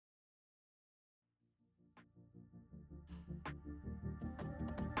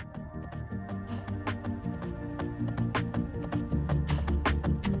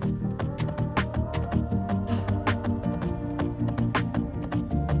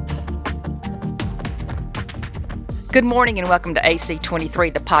Good morning and welcome to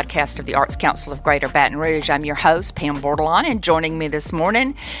AC23, the podcast of the Arts Council of Greater Baton Rouge. I'm your host, Pam Bordelon, and joining me this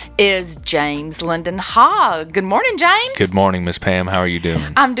morning is James Linden Hogg. Good morning, James. Good morning, Miss Pam. How are you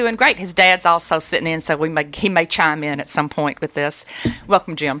doing? I'm doing great. His dad's also sitting in, so he may chime in at some point with this.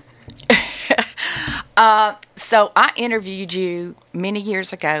 Welcome, Jim. So I interviewed you many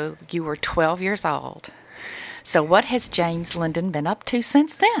years ago. You were 12 years old. So what has James Linden been up to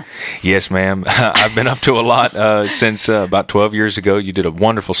since then? Yes, ma'am. I've been up to a lot since about 12 years ago. You did a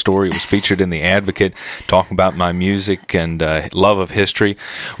wonderful story. It was featured in The Advocate, talking about my music and love of history.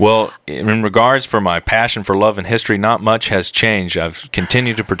 Well, in regards for my passion for love and history, not much has changed. I've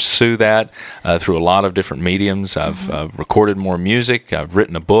continued to pursue that through a lot of different mediums. I've recorded more music. I've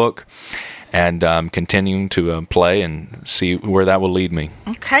written a book. And I'm continuing to play and see where that will lead me.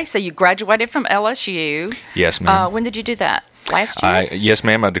 Okay, so you graduated from LSU. Yes, ma'am. When did you do that? Last year? Yes,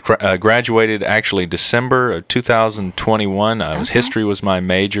 ma'am. I graduated actually December of 2021. History was my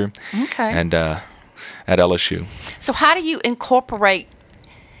major. Okay. And at LSU. So how do you incorporate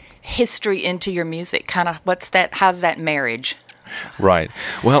history into your music? How's that marriage? Right.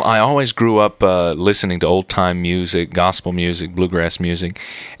 Well, I always grew up listening to old-time music, gospel music, bluegrass music,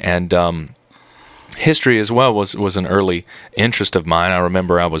 and history as well was an early interest of mine. I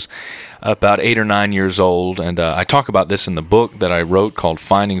remember I was about 8 or 9 years old, and I talk about this in the book that I wrote called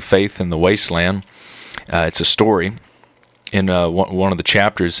Finding Faith in the Wasteland. It's a story in one of the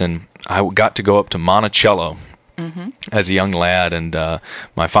chapters, and I got to go up to Monticello as a young lad, and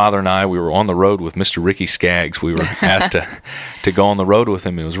my father and I, we were on the road with Mr. Ricky Skaggs. We were asked to go on the road with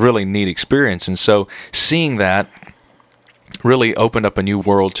him. It was a really neat experience, and so seeing that really opened up a new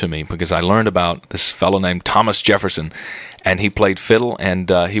world to me, because I learned about this fellow named Thomas Jefferson, and he played fiddle, and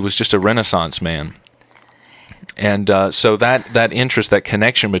he was just a Renaissance man. And so that interest, that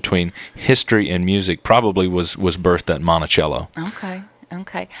connection between history and music probably was birthed at Monticello.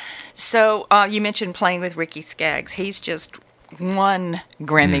 Okay. So you mentioned playing with Ricky Skaggs. He's just one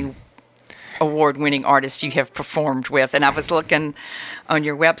Grammy award-winning artist you have performed with, and I was looking on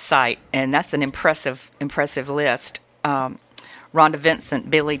your website, and that's an impressive list. Rhonda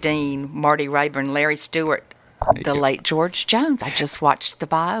Vincent, Billy Dean, Marty Rayburn, Larry Stewart, the late George Jones. I just watched the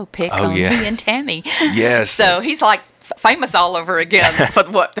biopic on he and Tammy. Yes. So he's like famous all over again for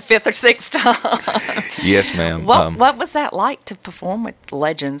the fifth or sixth time. Yes, ma'am. What was that like to perform with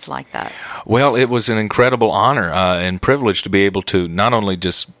legends like that? Well, it was an incredible honor and privilege to be able to not only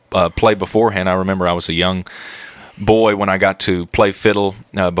just play beforehand. I remember I was a young boy when I got to play fiddle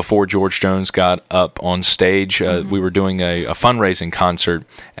before George Jones got up on stage. We were doing a fundraising concert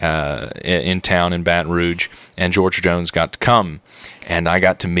in town in Baton Rouge, and George Jones got to come, and I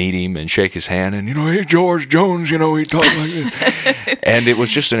got to meet him and shake his hand, and hey, George Jones, he talked like this. And it was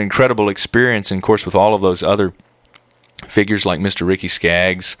just an incredible experience, and of course with all of those other figures like Mr. Ricky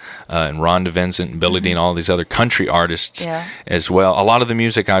Skaggs and Rhonda Vincent and Billy Dean, all these other country artists as well. A lot of the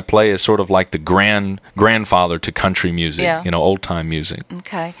music I play is sort of like the grandfather to country music, old-time music.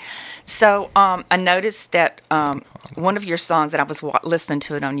 Okay. So I noticed that one of your songs, and I was listening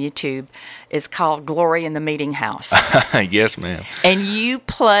to it on YouTube, is called Glory in the Meeting House. Yes, ma'am. And you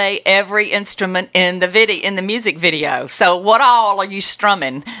play every instrument in the music video. So what all are you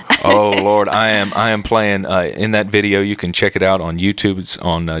strumming? Oh, Lord, I am playing in that video. You can check it out on YouTube. It's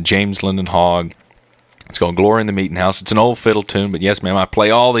on James Linden Hogg. It's called Glory in the Meeting House. It's an old fiddle tune, but yes, ma'am, I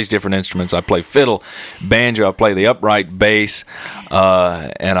play all these different instruments. I play fiddle, banjo, I play the upright bass,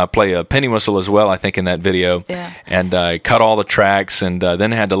 and I play a penny whistle as well, I think, in that video. Yeah. And I cut all the tracks, and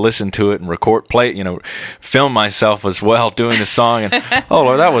then had to listen to it and film myself as well doing the song. And oh,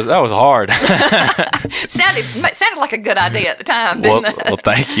 Lord, that was hard. Sounded like a good idea at the time, didn't it? Well,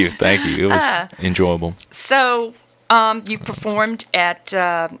 thank you. It was enjoyable. So you performed at...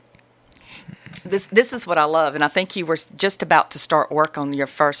 This is what I love, and I think you were just about to start work on your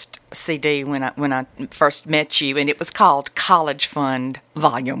first CD when I first met you, and it was called College Fund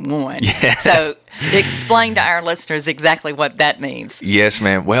Volume 1. Yeah. So explain to our listeners exactly what that means. Yes,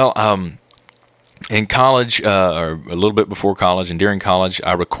 ma'am. Well, in college, or a little bit before college and during college,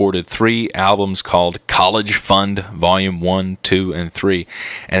 I recorded 3 albums called College Fund Volume 1, 2, and 3.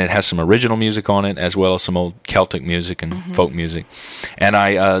 And it has some original music on it, as well as some old Celtic music and folk music. And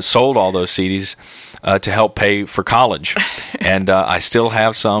I sold all those CDs to help pay for college. And I still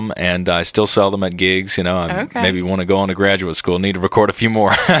have some, and I still sell them at gigs. I maybe want to go on to graduate school, need to record a few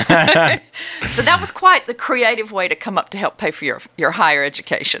more. So that was quite the creative way to come up to help pay for your higher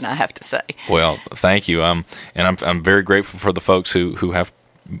education, I have to say. Well, thank you. And I'm very grateful for the folks who have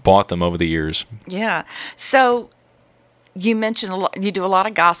bought them over the years. Yeah. So you mentioned you do a lot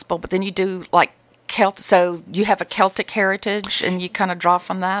of gospel, but then you do like So you have a Celtic heritage, and you kind of draw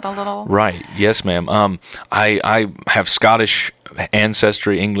from that a little? Right. Yes, ma'am. I have Scottish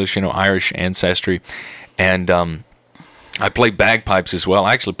ancestry, English, Irish ancestry, and I play bagpipes as well.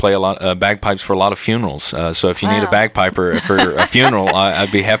 I actually play a lot bagpipes for a lot of funerals. So if you need a bagpiper for a funeral,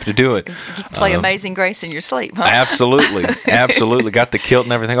 I'd be happy to do it. You play Amazing Grace in your sleep, huh? Absolutely. Absolutely. Got the kilt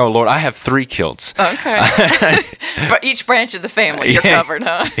and everything. Oh, Lord, I have 3 kilts. Okay. For each branch of the family, you're covered,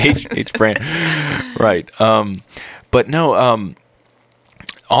 huh? each branch. Right. But no,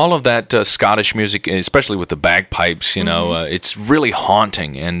 all of that Scottish music, especially with the bagpipes, it's really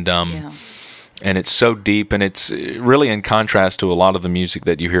haunting, and it's so deep, and it's really in contrast to a lot of the music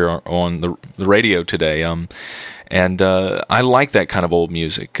that you hear on the radio today. And I like that kind of old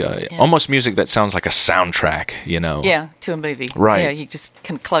music, almost music that sounds like a soundtrack, Yeah, to a movie. Right. Yeah, you just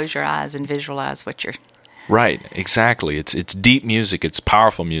can close your eyes and visualize what you're... Right, exactly. It's deep music, it's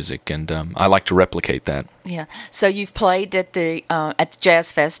powerful music, and I like to replicate that. Yeah. So you've played at the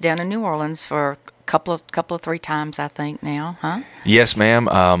Jazz Fest down in New Orleans for a couple of 3 times, I think, now, huh? Yes, ma'am.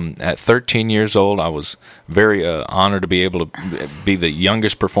 At 13 years old, I was very honored to be able to be the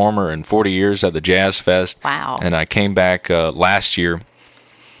youngest performer in 40 years at the Jazz Fest. Wow. And I came back last year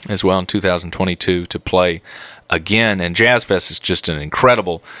as well in 2022 to play again. And Jazz Fest is just an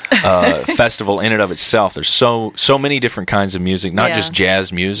incredible festival in and of itself. There's so many different kinds of music, not just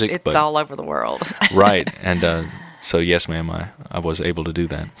jazz music. It's all over the world. Right. And so, yes, ma'am, I was able to do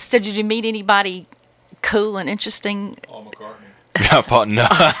that. So did you meet anybody cool and interesting? Paul McCartney.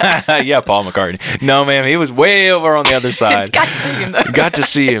 Yeah, Paul McCartney. No, ma'am, he was way over on the other side. Got to see him, though. Got to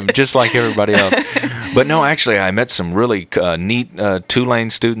see him, just like everybody else. But no, actually, I met some really neat Tulane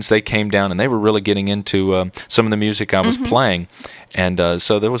students. They came down, and they were really getting into some of the music I was playing. And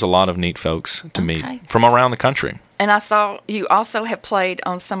so there was a lot of neat folks to meet from around the country. And I saw you also have played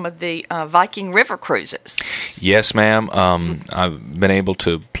on some of the Viking River cruises. Yes, ma'am. I've been able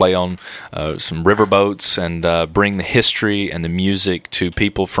to play on some riverboats and bring the history and the music to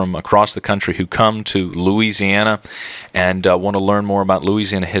people from across the country who come to Louisiana and want to learn more about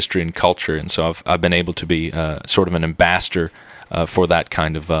Louisiana history and culture. And so I've been able to be sort of an ambassador for that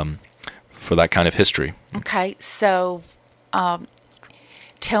kind of history. Okay, so.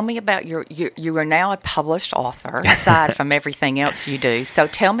 Tell me about you are now a published author, aside from everything else you do. So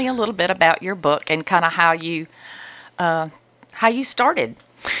tell me a little bit about your book and kind of how you started.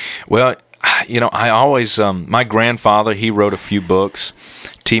 Well, I always my grandfather, he wrote a few books,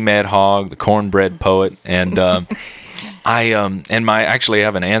 T. Hogg, the Cornbread Poet, and I actually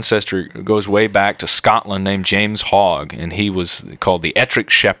have an ancestor who goes way back to Scotland named James Hogg, and he was called the Ettrick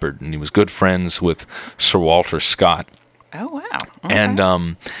Shepherd, and he was good friends with Sir Walter Scott. Oh, wow. Okay. And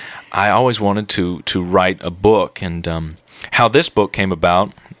I always wanted to write a book, and how this book came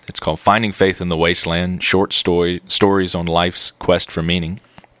about, it's called Finding Faith in the Wasteland, Short Stories on Life's Quest for Meaning.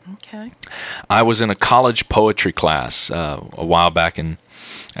 Okay. I was in a college poetry class a while back at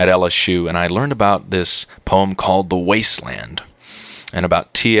LSU, and I learned about this poem called The Wasteland, and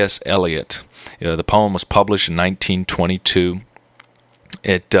about T.S. Eliot. The poem was published in 1922.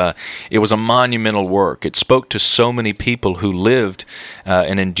 It was a monumental work. It spoke to so many people who lived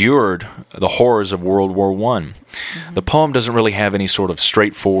and endured the horrors of World War I. Mm-hmm. The poem doesn't really have any sort of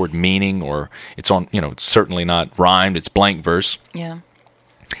straightforward meaning, or it's certainly not rhymed. It's blank verse. Yeah.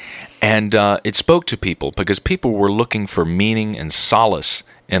 And it spoke to people because people were looking for meaning and solace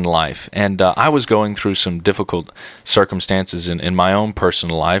in life. And I was going through some difficult circumstances in my own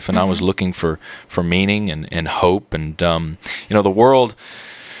personal life, and I was looking for meaning and hope. And, the world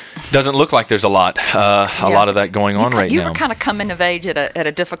doesn't look like there's a lot of that going on right now. You were kind of coming of age at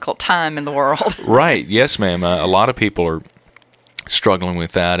a difficult time in the world. Right. Yes, ma'am. A lot of people are struggling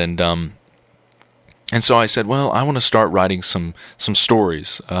with that. And so I said, well, I want to start writing some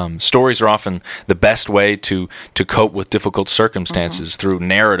stories. Stories are often the best way to cope with difficult circumstances through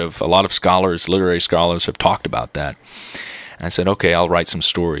narrative. A lot of literary scholars, have talked about that. And I said, okay, I'll write some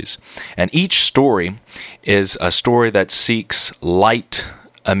stories. And each story is a story that seeks light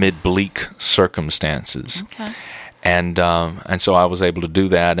amid bleak circumstances. Okay. And so I was able to do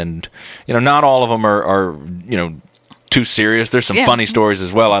that. And not all of them are too serious. There's some funny stories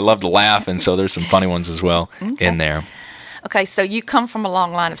as well. I love to laugh, and so there's some funny ones as well in there. Okay, so you come from a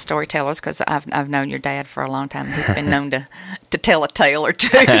long line of storytellers, because I've known your dad for a long time. He's been known to tell a tale or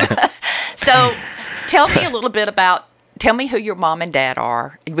two. So tell me a little bit tell me who your mom and dad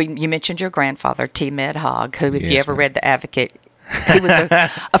are. You mentioned your grandfather, T. Hogg, who, if you ever read The Advocate, He was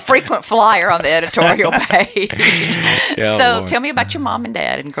a frequent flyer on the editorial page. Yeah, So Lord. tell me about your mom and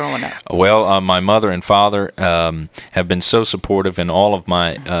dad and growing up. Well, my mother and father have been so supportive in all of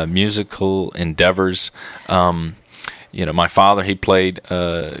my musical endeavors. My father, he played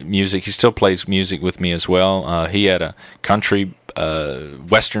music. He still plays music with me as well. He had a country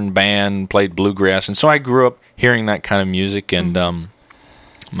western band, played bluegrass, and so I grew up hearing that kind of music. And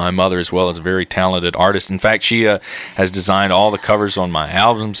my mother, as well, is a very talented artist. In fact, she has designed all the covers on my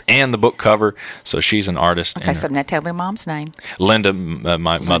albums and the book cover, so she's an artist. Okay, so now tell me Mom's name. Linda,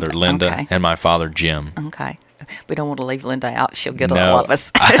 my mother, Linda, okay. and my father, Jim. Okay. We don't want to leave Linda out. She'll get No. a lot of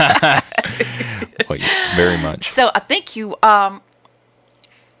us. Well, yeah, very much. So I think you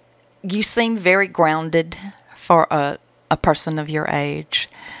seem very grounded for a person of your age.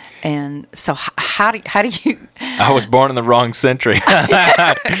 And so how do you... I was born in the wrong century.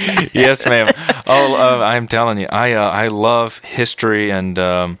 Yes, ma'am. I'm telling you, I love history, and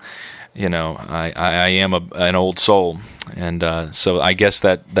I am an old soul, and so I guess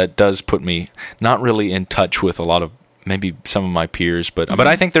that does put me not really in touch with a lot of maybe some of my peers, but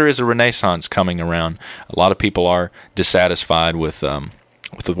I think there is a renaissance coming around. A lot of people are dissatisfied with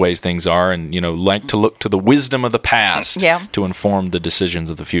the ways things are, and like to look to the wisdom of the past to inform the decisions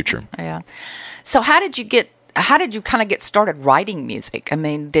of the future. Yeah. So how did you kind of get started writing music? I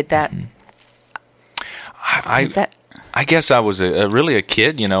mean, did that? I guess I was really a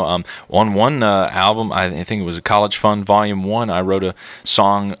kid. On one album, I think it was a College Fund Volume 1. I wrote a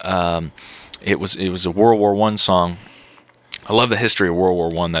song. It was a World War I song. I love the history of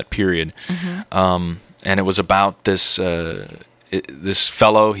World War I, that period, and it was about this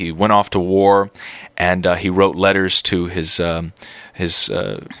fellow. He went off to war, and he wrote letters to his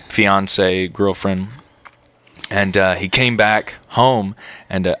fiancée, girlfriend, and he came back home,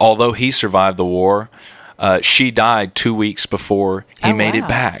 and although he survived the war, she died 2 weeks before he made it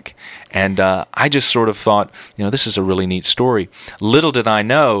back. And I just sort of thought, this is a really neat story. Little did I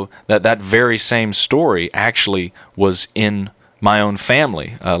know that very same story actually was in my own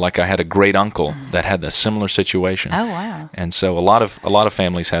family. Like I had a great uncle that had a similar situation. Oh, wow. And so a lot of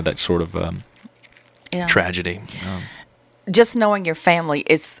families had that sort of tragedy. Just knowing your family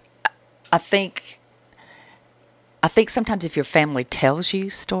is, I think sometimes if your family tells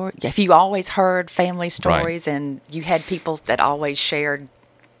you stories, if you always heard family stories, right, and you had people that always shared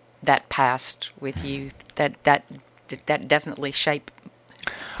that past with you, that definitely shape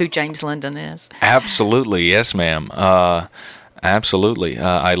who James Linden is. Absolutely, yes, ma'am. Absolutely.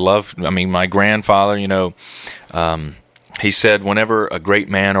 My grandfather, he said whenever a great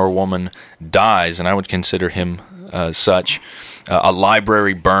man or woman dies, and I would consider him such, a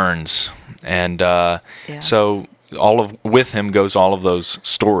library burns. And so with him goes all of those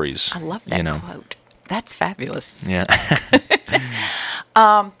stories. I love that quote. That's fabulous. Yeah.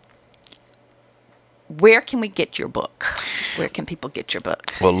 Where can we get your book? Where can people get your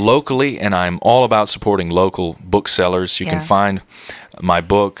book? Well, locally, and I'm all about supporting local booksellers. You can find my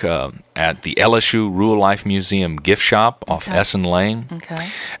book at the LSU Rural Life Museum gift shop off Essen Lane. Okay.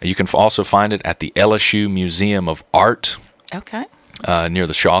 You can also find it at the LSU Museum of Art. Okay. Near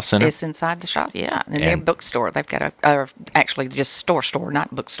the Shaw Center. It's inside the Shaw, yeah. In their bookstore. They've got actually just store,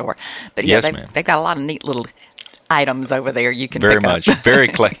 not bookstore. But yeah, they've got a lot of neat little items over there you can pick up. Very much. Very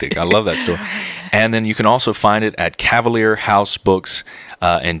eclectic. I love that store. And then you can also find it at Cavalier House Books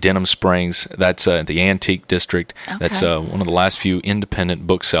in Denham Springs. That's the Antique District. Okay. That's one of the last few independent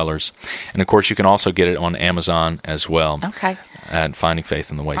booksellers. And, of course, you can also get it on Amazon as well. Okay. At Finding Faith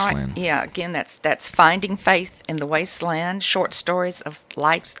in the Wasteland. Right. Yeah, again, that's Finding Faith in the Wasteland, Short Stories of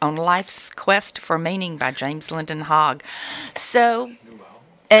Life on Life's Quest for Meaning by James Linden Hogg. So...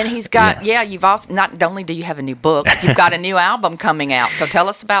 And he's got, you've also, not only do you have a new book, you've got a new album coming out. So tell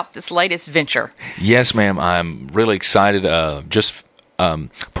us about this latest venture. Yes, ma'am. I'm really excited. Just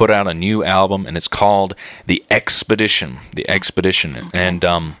put out a new album, and it's called The Expedition. The Expedition. Okay. And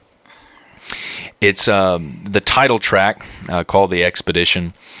it's the title track called The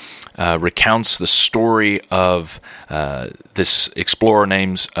Expedition. Recounts the story of this explorer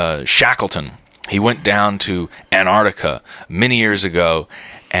named Shackleton. He went down to Antarctica many years ago,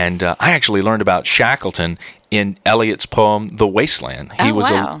 and I actually learned about Shackleton in Eliot's poem *The Wasteland*.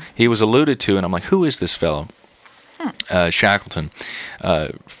 He was alluded to, and I'm like, who is this fellow? Shackleton.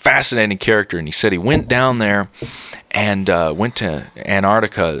 Fascinating character, and he said he went down there and went to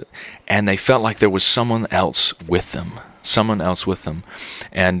Antarctica, and they felt like there was someone else with them.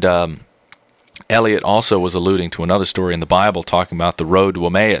 And Eliot also was alluding to another story in the Bible talking about the road to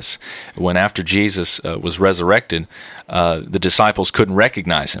Emmaus. When after Jesus was resurrected, the disciples couldn't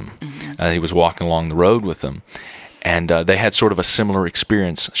recognize him. Mm-hmm. He was walking along the road with them. and they had sort of a similar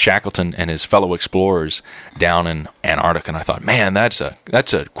experience, Shackleton and his fellow explorers down in Antarctica. And I thought, man, that's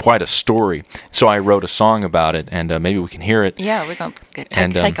quite a story. So I wrote a song about it, and maybe we can hear it. Yeah, we're going to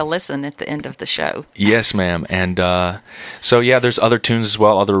take a listen at the end of the show. Yes, ma'am. And so, yeah, there's other tunes as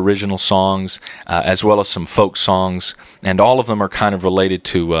well, other original songs, as well as some folk songs. And all of them are kind of related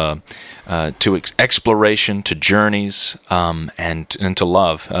to exploration, to journeys, and to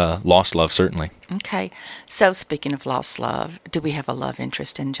love, lost love, certainly. Okay. So speaking of lost love, do we have a love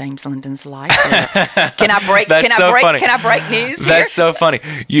interest in James Linden's life? Can I break news here? That's so funny.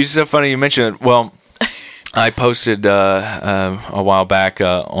 So funny you mentioned it. Well, I posted a while back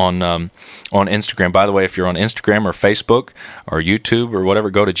on Instagram. By the way, if you're on Instagram or Facebook or YouTube or whatever,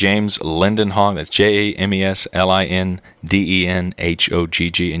 go to James Linden Hogg. That's JamesLindenHogg,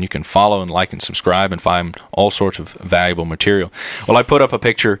 and you can follow and like and subscribe and find all sorts of valuable material. Well, I put up a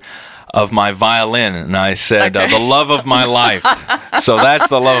picture of my violin, and I said, the love of my life. So that's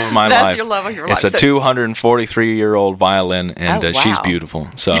the love of my life. That's your love of your life. It's a 243-year-old violin, and wow. she's beautiful.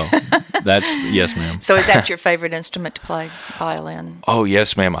 So that's, yes, ma'am. So is that your favorite instrument to play, violin? Oh,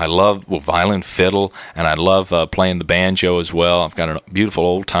 yes, ma'am. I love violin, fiddle, and I love playing the banjo as well. I've got a beautiful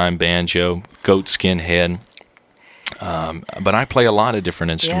old-time banjo, goatskin head. But I play a lot of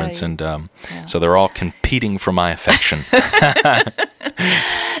different instruments, so they're all competing for my affection.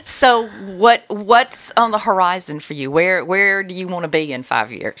 So what's on the horizon for you? Where do you want to be in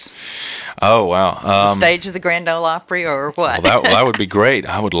 5 years? Oh, wow. The stage of the Grand Ole Opry or what? Well, that would be great.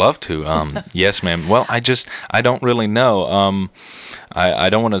 I would love to. Yes, ma'am. Well, I don't really know. I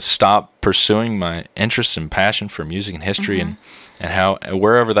don't want to stop pursuing my interest and passion for music and history, and how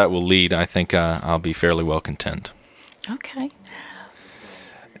wherever that will lead, I think I'll be fairly well content. Okay.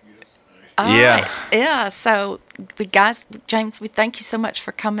 Yeah. Right. Yeah. So, James, we thank you so much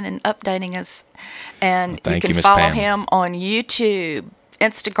for coming and updating us. And you can follow him on YouTube,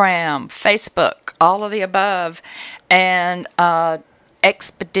 Instagram, Facebook, all of the above. And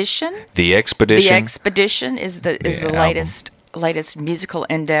Expedition. The Expedition. The Expedition is the latest musical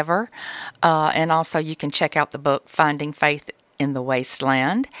endeavor. And also you can check out the book, Finding Faith in the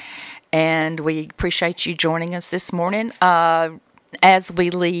Wasteland. And we appreciate you joining us this morning. As we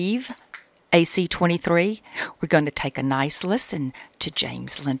leave AC23, we're going to take a nice listen to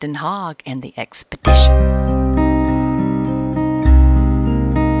James Linden Hogg and the Expedition.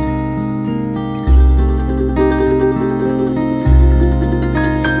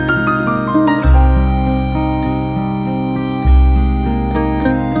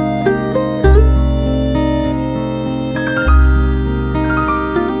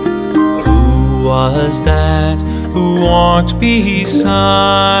 Was that who walked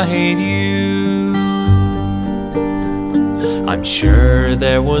beside you? I'm sure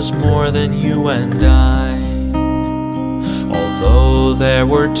there was more than you and I. Although there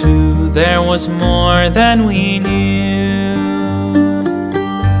were two, there was more than we knew.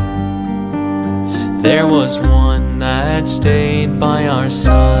 There was one that stayed by our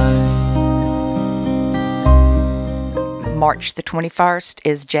side. March the 21st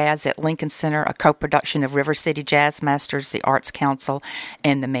is Jazz at Lincoln Center, a co-production of River City Jazz Masters, the Arts Council,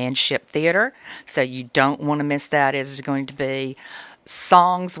 and the Manship Theater. So you don't want to miss that. It is going to be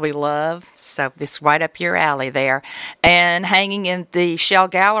songs we love. So it's right up your alley there. And hanging in the Shell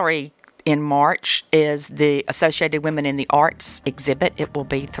Gallery in March is the Associated Women in the Arts exhibit. It will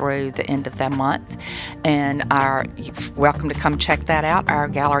be through the end of that month. And you're welcome to come check that out. Our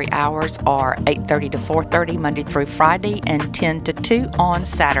gallery hours are 8:30 to 4:30 Monday through Friday and 10 to 2 on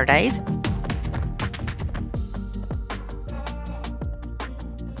Saturdays.